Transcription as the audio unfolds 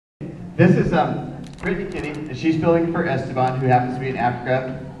This is Brittany Kinney, and she's filling for Esteban, who happens to be in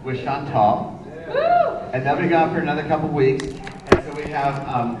Africa with Chantal. And they'll be gone for another couple weeks. And so we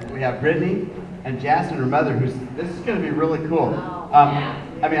have Brittany and Jasmine, her mother, this is going to be really cool.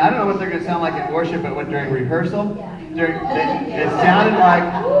 I mean, I don't know what they're going to sound like at worship, but during rehearsal, it sounded like,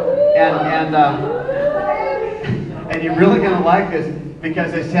 and you're really going to like this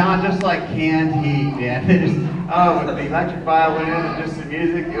because they sound just like canned heat, man. They just, with the electric violin and just the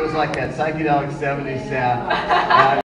music, it was like that psychedelic 70s sound.